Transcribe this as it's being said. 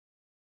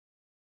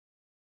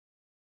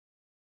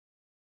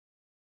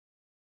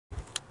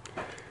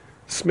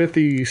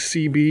Smithy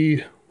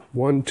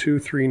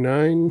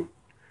CB-1239.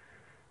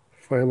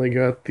 Finally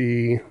got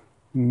the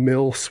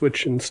mill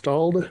switch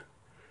installed.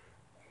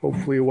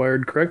 Hopefully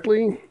wired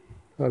correctly.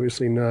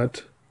 Obviously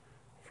not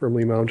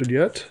firmly mounted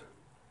yet.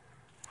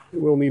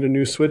 It will need a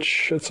new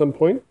switch at some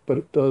point, but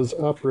it does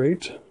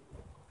operate.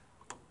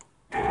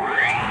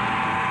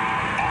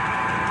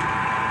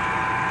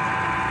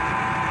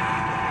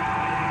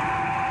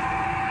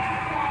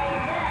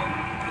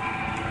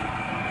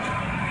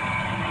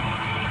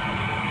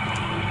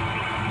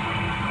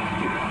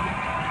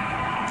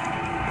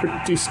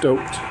 Pretty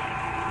stoked.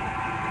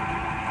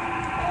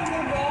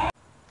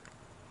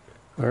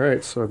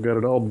 Alright, so I've got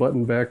it all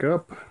buttoned back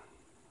up.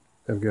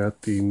 I've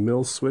got the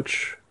mill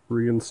switch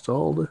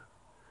reinstalled.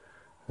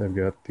 I've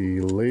got the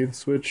lathe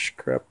switch.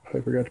 Crap, I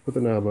forgot to put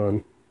the knob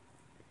on.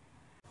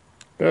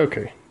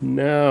 Okay,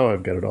 now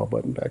I've got it all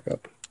buttoned back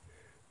up.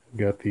 I've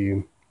got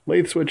the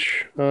lathe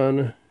switch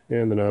on,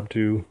 and the knob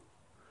to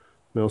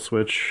mill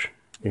switch,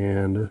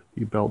 and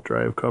the belt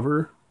drive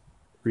cover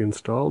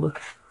reinstalled.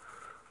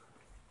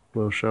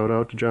 Little shout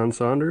out to John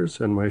Saunders,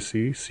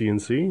 NYC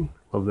CNC.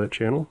 Love that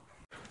channel.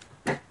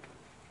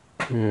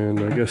 And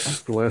I guess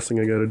the last thing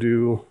I gotta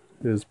do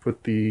is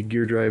put the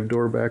gear drive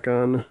door back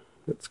on.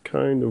 It's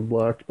kind of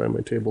blocked by my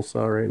table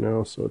saw right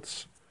now, so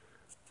it's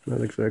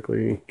not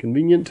exactly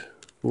convenient.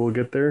 We'll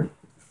get there.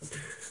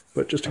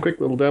 But just a quick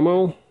little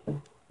demo.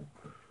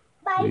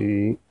 Bye.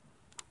 The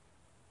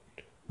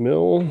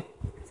mill.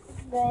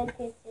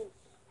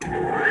 In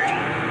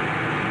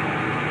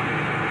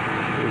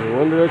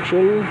one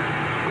direction.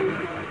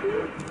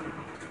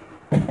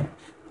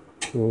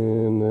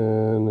 And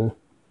then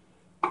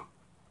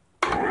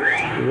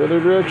the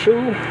other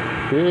direction.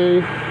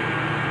 Okay.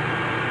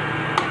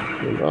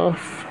 And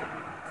off.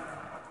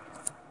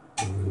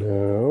 And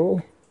now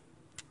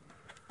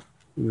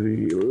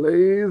the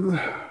lathe.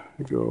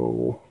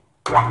 Go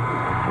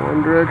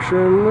one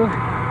direction.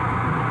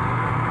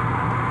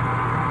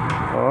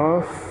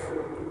 Off.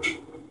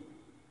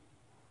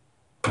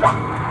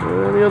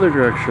 And the other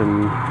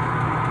direction.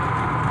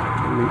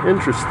 And the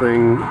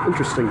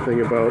interesting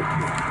thing about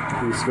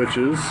these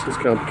switches, as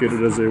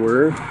complicated as they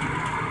were,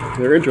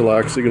 they're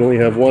interlocked, so you can only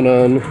have one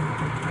on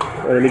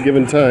at any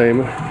given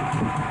time.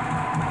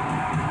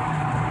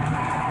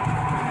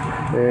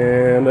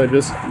 And I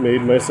just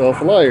made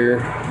myself a liar,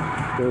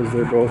 because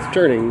they're both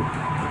turning.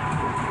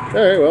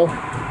 Alright, well,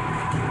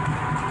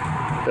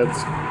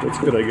 that's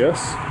good, I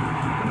guess.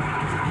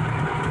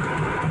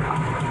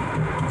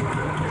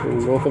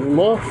 Turn both of them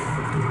off.